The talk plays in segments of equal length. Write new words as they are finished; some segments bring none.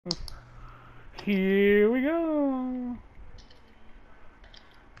Here we go.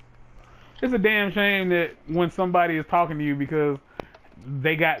 It's a damn shame that when somebody is talking to you because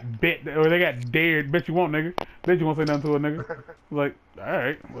they got bit or they got dared, bet you won't, nigga. Bet you won't say nothing to a nigga. Like, all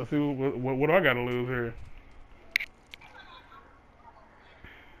right, let's see what do I got to lose here.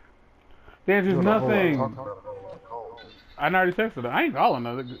 There's just nothing. I already texted her. I ain't calling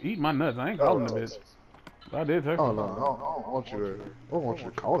her. Eat my nuts. I ain't calling the bitch. I did text her. Oh no, I don't want you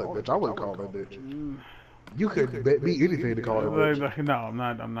to call that bitch. I wouldn't call that bitch. You could bet me anything to call that bitch. No, I'm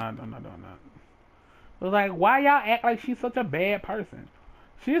not doing that. It was like, why y'all act like she's such a bad person?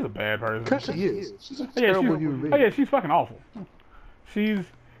 She is a bad person. Because she is. She's a terrible human being. Oh yeah, she's fucking awful. She's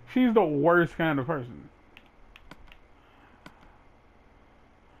the worst kind of person.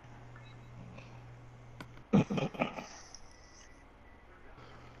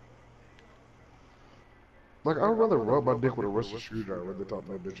 Like, I'd rather rub my dick with a rusty screwdriver than talk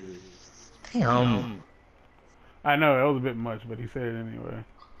to that bitch. Damn. I know, it was a bit much, but he said it anyway.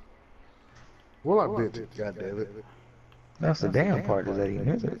 Well, I bitch, goddammit. That's the damn part is that he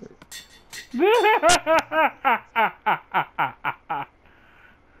knew it.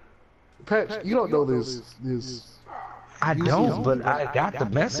 Patch, you don't know this. I don't, but I got the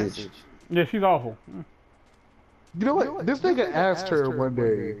message. Yeah, she's awful. You know what? This nigga asked her one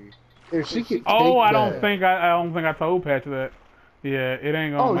day if she could. I don't think I told Patch that. Yeah, it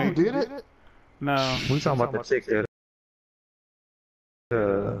ain't gonna make. Oh, you did it? No. We talking about the chick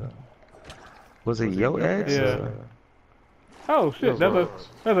that. Was it your ex? Yeah. Oh shit! There's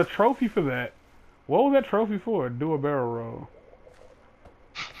a trophy for that. What was that trophy for? Do a barrel roll.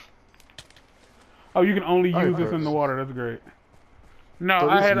 Oh, you can only use this in the water. That's great. No, So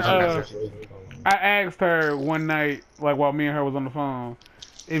I had I asked her one night, like while me and her was on the phone,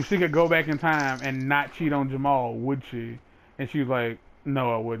 if she could go back in time and not cheat on Jamal, would she? And she was like,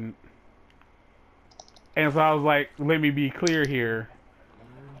 no, I wouldn't. And so I was like, let me be clear here.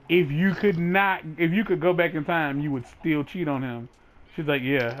 If you could go back in time, you would still cheat on him. She's like,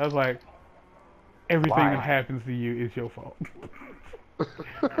 yeah. I was like, everything that happens to you is your fault.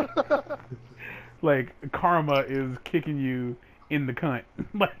 Like, karma is kicking you in the cunt.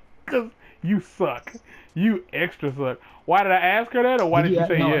 Like, cause you suck. You extra suck. Why did I ask her that, or why did she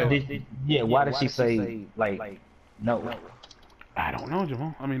say yes? Yeah, why did she say, like, no? I don't know,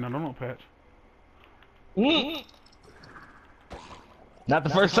 Jamal. I mean, I don't know, Patch. Not the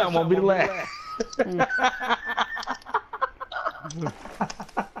first time, won't be the last.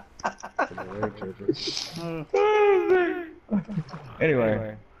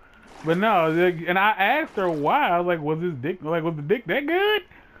 Anyway. But no, and I asked her why. I was like, was the dick that good?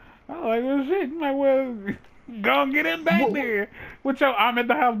 I was like, well, shit. I'm like, well, go and get him back there. I'm at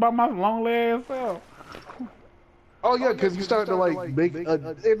the house by my long ass self. Oh yeah, because you started to like make,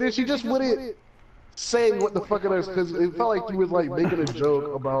 and then she just wouldn't say what the fuck it is, because it felt like you was like making a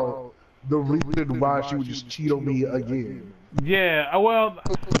joke about the reason why she would just cheat on me again. Yeah, well,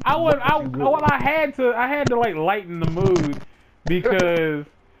 I had to like lighten the mood because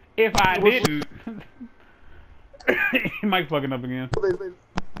if I didn't, Mike's fucking up again.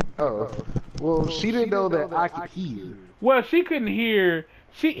 Oh, well, she didn't know that I could hear. Well, she couldn't hear.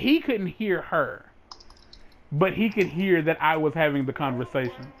 He couldn't hear her, but he could hear that I was having the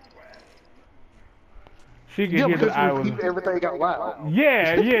conversation. She could hear that I was. Everything out loud.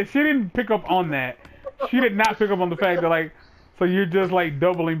 Yeah, she didn't pick up on that. She did not pick up on the fact that like, so you're just like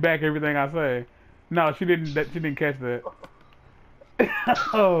doubling back everything I say. No, she didn't. She didn't catch that.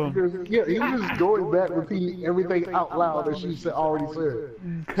 Yeah, he was just going back, repeating everything out loud that she already said.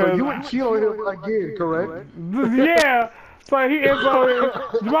 So you would cheat on him again, correct? Yeah. So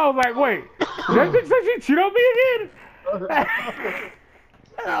Jamal was like, "Wait, that bitch said she cheat on me again?"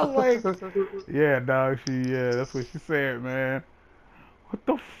 I was like, "Yeah, dog. That's what she said, man. What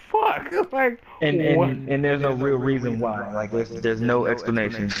the fuck? Like, and there's no real reason why. Like, there's no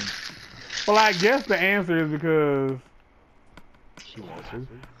explanation. Well, I guess the answer is because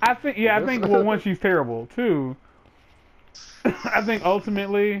I think well, one, she's terrible. Two, I think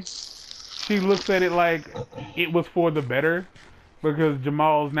ultimately she looks at it like it was for the better because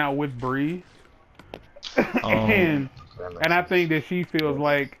Jamal's now with Bree, and I think that she feels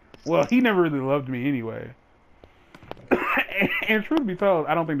like, well, he never really loved me anyway. And truth be told,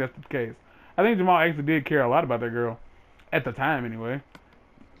 I don't think that's the case. I think Jamal actually did care a lot about that girl at the time, anyway.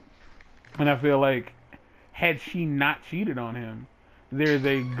 And I feel like had she not cheated on him, there's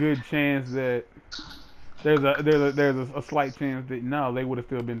a good chance that there's a slight chance that no, they would have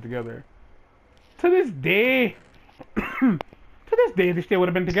still been together. To this day, they still would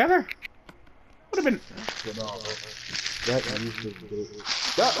have been together. Would have been.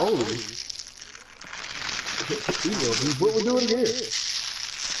 Not only. What we doing here?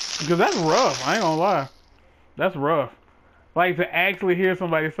 Because that's rough. I ain't gonna lie. That's rough. Like, to actually hear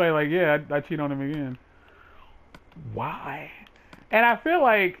somebody say, like, yeah, I cheat on him again. Why? And I feel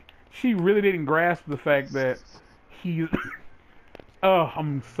like she really didn't grasp the fact that he's... Oh,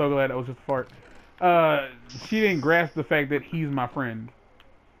 I'm so glad that was just a fart. She didn't grasp the fact that he's my friend.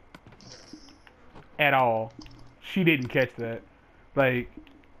 At all. She didn't catch that. Like,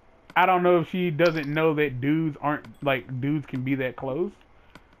 I don't know if she doesn't know that dudes can be that close.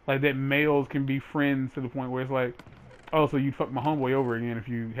 Like, that males can be friends to the point where it's like, oh, so you'd fuck my homeboy over again if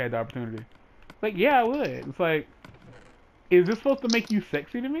you had the opportunity. Like, yeah, I would. It's like, is this supposed to make you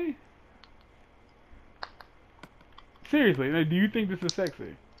sexy to me? Seriously, like, do you think this is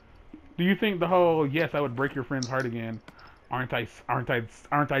sexy? Do you think the whole, yes, I would break your friend's heart again, aren't I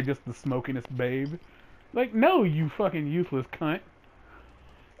just the smokinest babe? Like, no, you fucking useless cunt.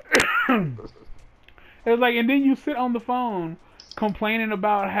 It's like, and then you sit on the phone complaining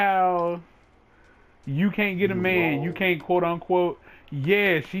about how you can't get a man, you can't quote unquote,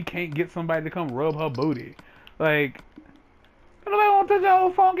 yeah, she can't get somebody to come rub her booty. Like, nobody want to touch your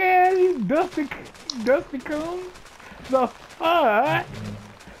old funky ass, you dusty coon. The fuck?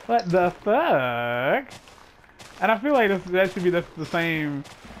 What the fuck? And I feel like that's the same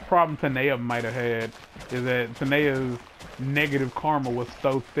problem Tanea might have had, is that Tanea's negative karma was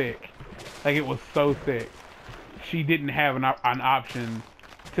so thick. Like, it was so thick. She didn't have an option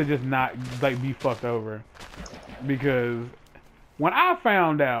to just not, like, be fucked over. Because when I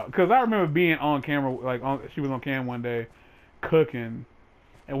found out, because I remember being on camera, like, she was on cam one day, cooking,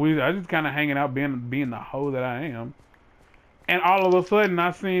 and I was just kind of hanging out, being the hoe that I am. And all of a sudden,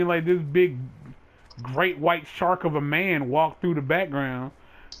 I seen, like, this big, great white shark of a man walk through the background.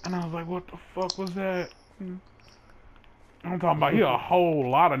 And I was like, what the fuck was that? I'm talking about, he a whole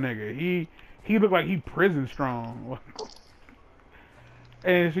lot of nigga. He looked like he prison strong.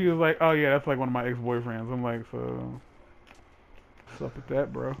 And she was like, oh yeah, that's like one of my ex-boyfriends. I'm like, so, what's up with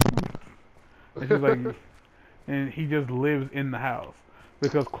that, bro? And she's like, and he just lives in the house.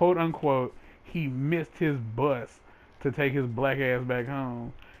 Because, quote unquote, he missed his bus to take his black ass back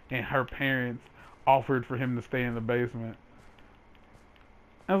home. And her parents offered for him to stay in the basement.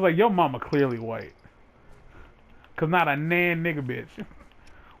 I was like, your mama clearly white. Cause not a nan nigga bitch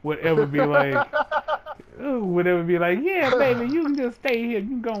would ever be like, yeah, baby, you can just stay here. You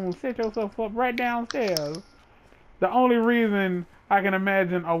can go and set yourself up right downstairs. The only reason I can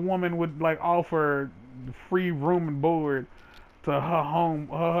imagine a woman would, like, offer free room and board to her home,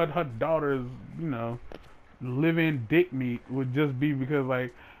 her daughter's, you know, live-in dick meat would just be because,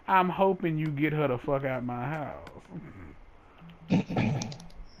 like, I'm hoping you get her the fuck out my house.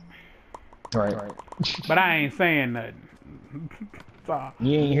 Right. But I ain't saying nothing. So,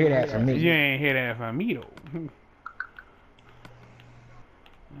 you ain't hear that from me. You ain't hear that from me, though.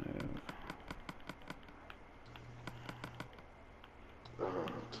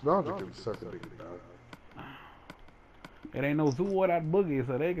 Technology can suck a dick and die. It ain't no zoo or that boogie,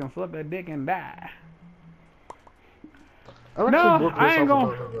 so they can suck that dick and die. No, I ain't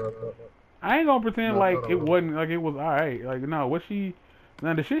gonna pretend like it wasn't, like, it was alright. Like, no,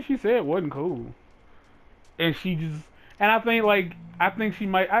 the shit she said wasn't cool. And she just, and I think she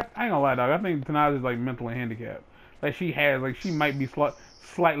might, I ain't gonna lie, dog, I think Tanaja's, like, mentally handicapped. Like, she might be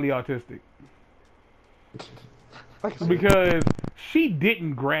slightly autistic. Because she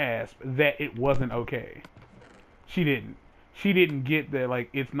didn't grasp that it wasn't okay. She didn't get that, like,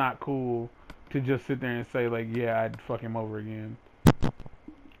 it's not cool to just sit there and say, like, yeah, I'd fuck him over again.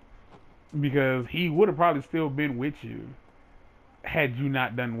 Because he would have probably still been with you had you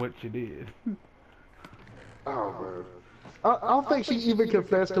not done what you did. Oh, man. I don't think she even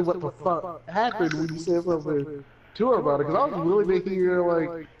confessed to what the fuck happened when you said something to her about it. Because I was willing to hear,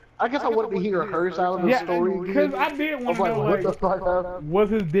 like, I guess I wanted to hear her side of the story. Because I did want to know, like, what the fuck happened? Was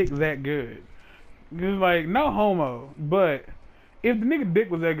his dick that good? Because, like, no homo, but if the nigga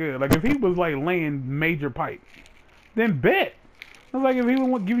dick was that good, like, if he was, like, laying major pipes, then bet. I was like, if he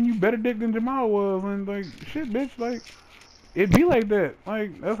was giving you better dick than Jamal was, and, like, shit, bitch, like, it'd be like that.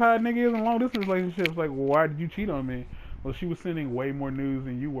 Like, that's how a nigga is in long distance relationships. Like, well, why did you cheat on me? Well, she was sending way more news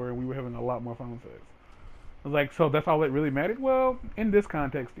than you were, and we were having a lot more phone sex. I was like, so that's all that really mattered? Well, in this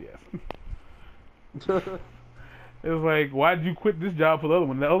context, yes. It was like, why did you quit this job for the other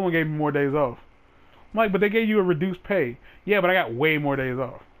one? The other one gave me more days off. I'm like, but they gave you a reduced pay. Yeah, but I got way more days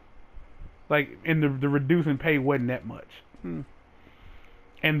off. Like, and the reducing pay wasn't that much.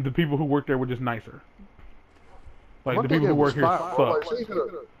 And the people who worked there were just nicer. Like, the people who work here suck.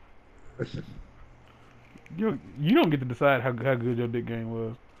 You don't get to decide how good your dick game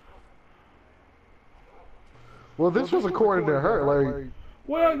was. Well, this was according to her. Like,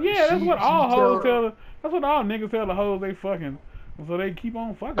 well, yeah, that's what all hoes tell. That's what all niggas tell the hoes they fucking, so they keep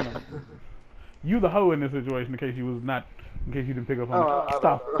on fucking them. You the hoe in this situation, in case you didn't pick up on it.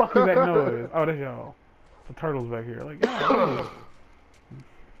 Stop fucking that noise. Oh, that's y'all. The turtles back here. Like, yeah.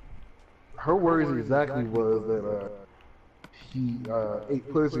 Her words exactly was that he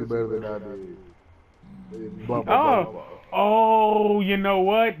ate pussy better than I did. Blah, blah, blah, blah. Oh, you know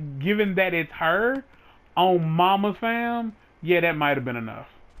what? Given that it's her on Mama's fam, yeah, that might have been enough.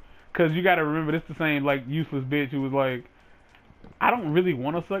 Cause you gotta remember, this the same like useless bitch who was like, I don't really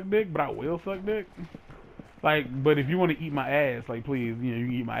want to suck dick, but I will suck dick. Like, but if you want to eat my ass, like, please, you know, you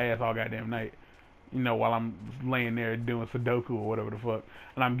can eat my ass all goddamn night. You know, while I'm laying there doing Sudoku or whatever the fuck,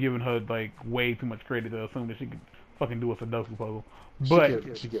 and I'm giving her like way too much credit to assume that she could fucking do a Sudoku puzzle.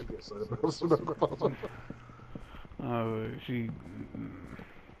 But she can't she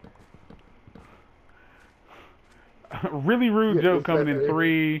really rude joke coming in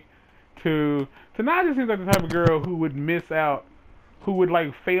 3, 2. Tanaja seems like the type of girl who would miss out, who would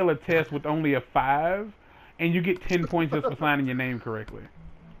like fail a test with only a 5, and you get 10 points just for signing your name correctly.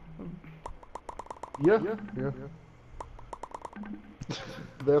 Yeah.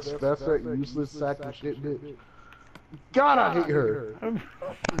 That's that useless sack of shit bitch. God, I hate her.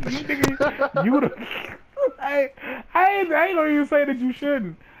 You would have. I ain't gonna even say that you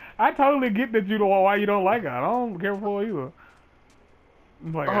shouldn't. I totally get that why you don't like her. I don't care for her either.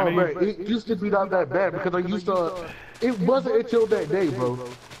 Like, oh man, it used to be not that bad because I used to. It wasn't until that day, bro.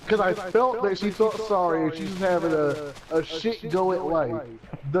 Because I felt that she felt sorry and she was having a shit go at life.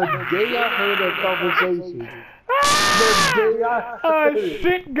 The day I heard that conversation.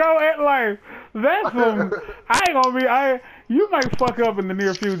 Shit go at life. That's some. I ain't gonna be. You might fuck up in the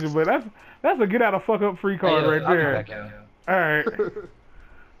near future, but that's a get out of fuck up free card right there. All right.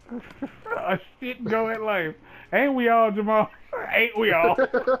 A shit go at life. Ain't we all, Jamal? Ain't we all?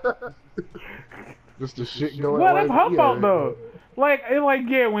 Just the shit go at life. Well, life. that's her fault though. Like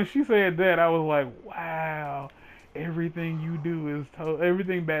yeah, when she said that, I was like, wow. Everything you do is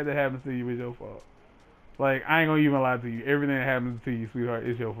everything bad that happens to you is your fault. Like, I ain't gonna even lie to you. Everything that happens to you, sweetheart,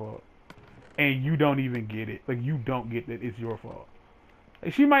 is your fault. And you don't even get it. Like, you don't get that it's your fault.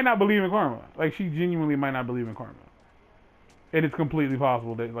 Like, she might not believe in karma. Like, she genuinely might not believe in karma. And it's completely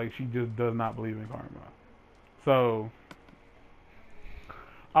possible that, like, she just does not believe in karma. So,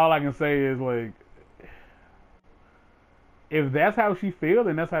 all I can say is, like, if that's how she feels,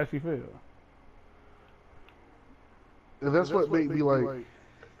 then that's how she feels. And that's what made me like,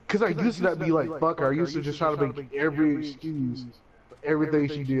 because I used to not be like, fuck her. I used to just try to make every excuse for everything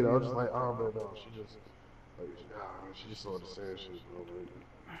she did. I was just like, oh man, no, she just don't understand shit, bro.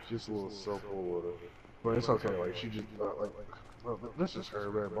 She's just a little self-full with her. But it's okay, like, she just, like, this is her,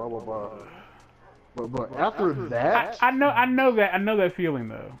 man, blah, blah, blah. But after that, I know that feeling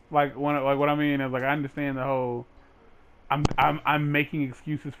though. Like what I mean is, like, I understand the whole. I'm making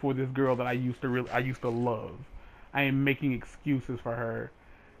excuses for this girl that I used to love. I am making excuses for her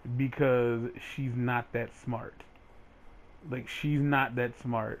because she's not that smart. Like, she's not that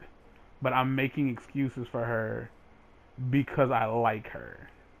smart. But I'm making excuses for her because I like her.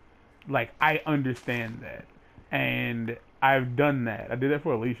 Like, I understand that. And I've done that. I did that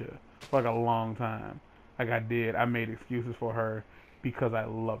for Alicia for like a long time. Like, I made excuses for her because I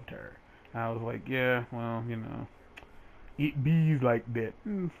loved her. And I was like, yeah, well, you know, it bees like that.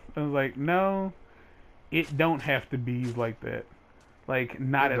 I was like, no. It don't have to be like that. Like,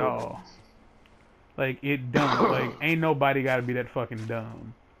 not at all. Like, it don't. Like, ain't nobody gotta be that fucking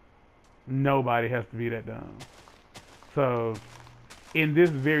dumb. Nobody has to be that dumb. So, in this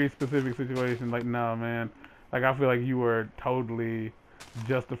very specific situation, like, no, man. Like, I feel like you were totally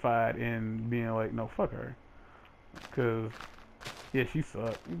justified in being like, no, fuck her. Because, yeah, she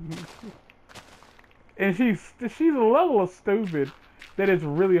sucked. And she's a level of stupid that it's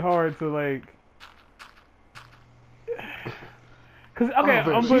really hard to, like... Cause okay,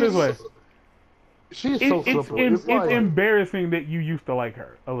 I'm put it this way. She's so simple. It's embarrassing that you used to like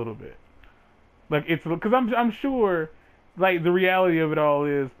her a little bit. Like, it's because I'm sure, like, the reality of it all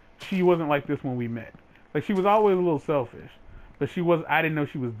is she wasn't like this when we met. Like, she was always a little selfish, but I didn't know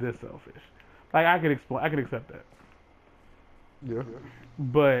she was this selfish. Like, I could accept that. Yeah.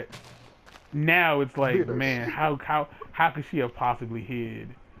 But now it's like, man, how could she have possibly hid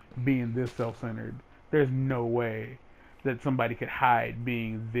being this self-centered? There's no way that somebody could hide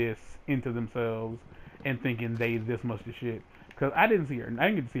being this into themselves and thinking they this much of shit. Because I didn't get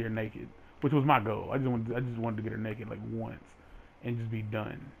to see her naked, which was my goal. I just wanted to get her naked like once and just be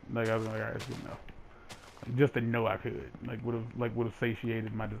done. Like, I was like, alright, that's good enough. Just to know I could, would have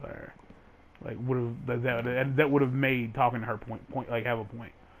satiated my desire. Like would have that would have made talking to her like have a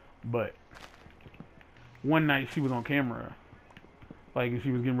point. But one night she was on camera, like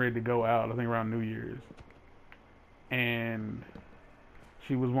she was getting ready to go out. I think around New Year's, and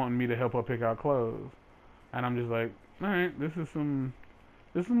she was wanting me to help her pick out clothes, and I'm just like, all right, this is some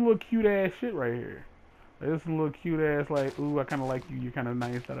little cute ass shit right here. Like, this is some little cute ass like, ooh, I kind of like you. You're kind of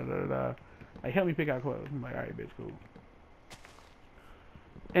nice. Da da da da. Like help me pick out clothes. I'm like, all right, bitch, cool.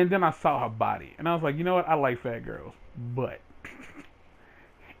 And then I saw her body, and I was like, you know what? I like fat girls, but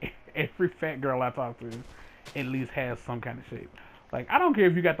every fat girl I talk to at least has some kind of shape. Like, I don't care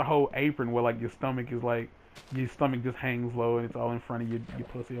if you got the whole apron where, like, your stomach is, like, your stomach just hangs low and it's all in front of your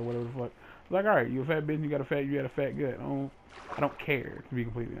pussy or whatever the fuck. It's like, all right, you a fat bitch, you got a fat gut. I don't care, to be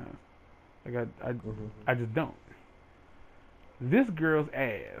completely honest. Like, I just don't. This girl's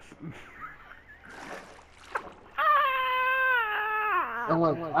ass. I'm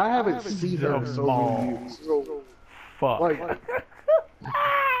like, I haven't seen her in so many years. So, fuck. Like,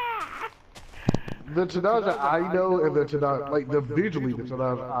 the Tanaja I know and the Tanaja, like, the visually the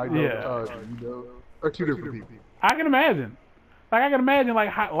Tanaja I know, you know, are two different people. I can imagine. Like, I can imagine,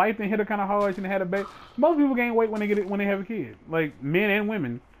 like, life didn't hit her kind of hard. She done had a baby. Most people gain weight when they have a kid. Like, men and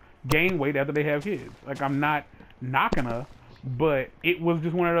women gain weight after they have kids. Like, I'm not knocking her, but it was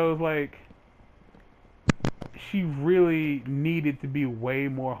just one of those, like, she really needed to be way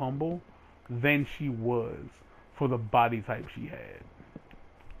more humble than she was for the body type she had.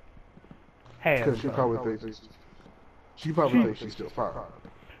 Because she probably thinks she's still fine.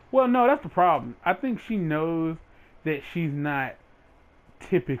 Well, no, that's the problem. I think she knows that she's not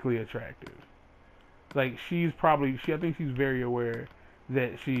typically attractive. Like, I think she's very aware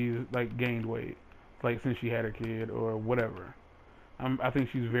that she's, like, gained weight, like, since she had her kid or whatever. I think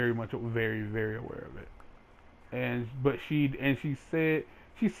she's very, very aware of it. But she said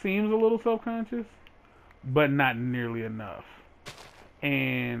she seems a little self-conscious, but not nearly enough.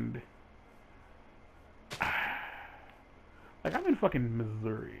 And like, I'm in fucking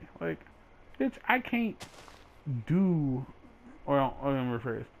Missouri. Like, bitch, I can't do, or let me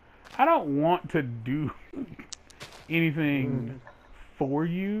rephrase, I don't want to do anything for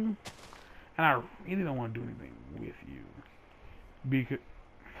you, and I really don't want to do anything with you. Because,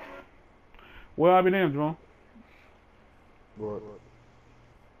 well, I'll be damned, Jamal. What?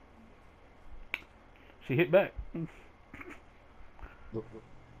 She hit back.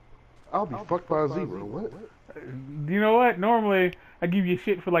 I'll be fucked by a zebra. What? You know what? Normally, I give you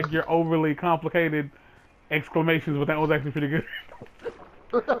shit for, like, your overly complicated exclamations, but that was actually pretty good.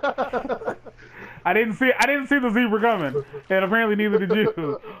 I didn't see the zebra coming, and apparently neither did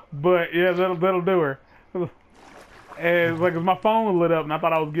you. But yeah, that'll do her. And like, my phone lit up, and I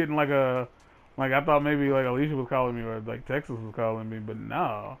thought I was getting I thought maybe like Alicia was calling me or like Texas was calling me, but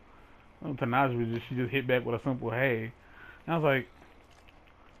no. Tanaja she just hit back with a simple hey. And I was like,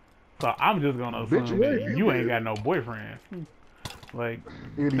 so I'm just gonna assume that you ain't got no boyfriend. Like,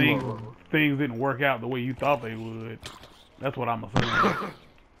 things didn't work out the way you thought they would. That's what I'm assuming.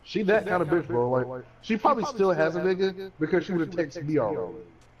 She that kind of bitch, bro. Like, she probably still has a nigga because she would have texted me already.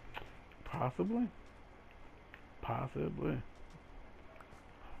 Possibly.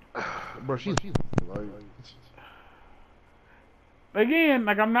 Bro, she's like... Again,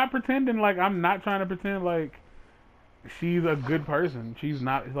 like, I'm not pretending, like, I'm not trying to pretend like she's a good person. She's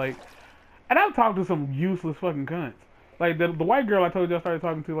not, like, and I've talked to some useless fucking cunts. Like, the white girl I told you I started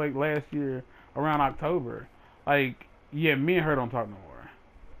talking to, like, last year around October. Like, yeah, me and her don't talk no more.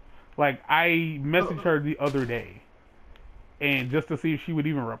 Like, I messaged her the other day, and just to see if she would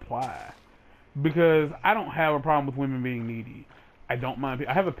even reply. Because I don't have a problem with women being needy. I don't mind.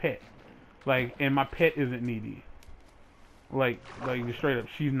 I have a pet, like, and my pet isn't needy. Like just straight up,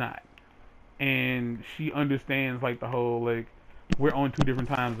 she's not. And she understands, like, the whole, like, we're on 2 different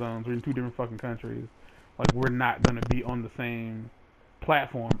time zones. We're in 2 different fucking countries. Like, we're not gonna be on the same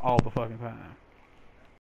platform all the fucking time.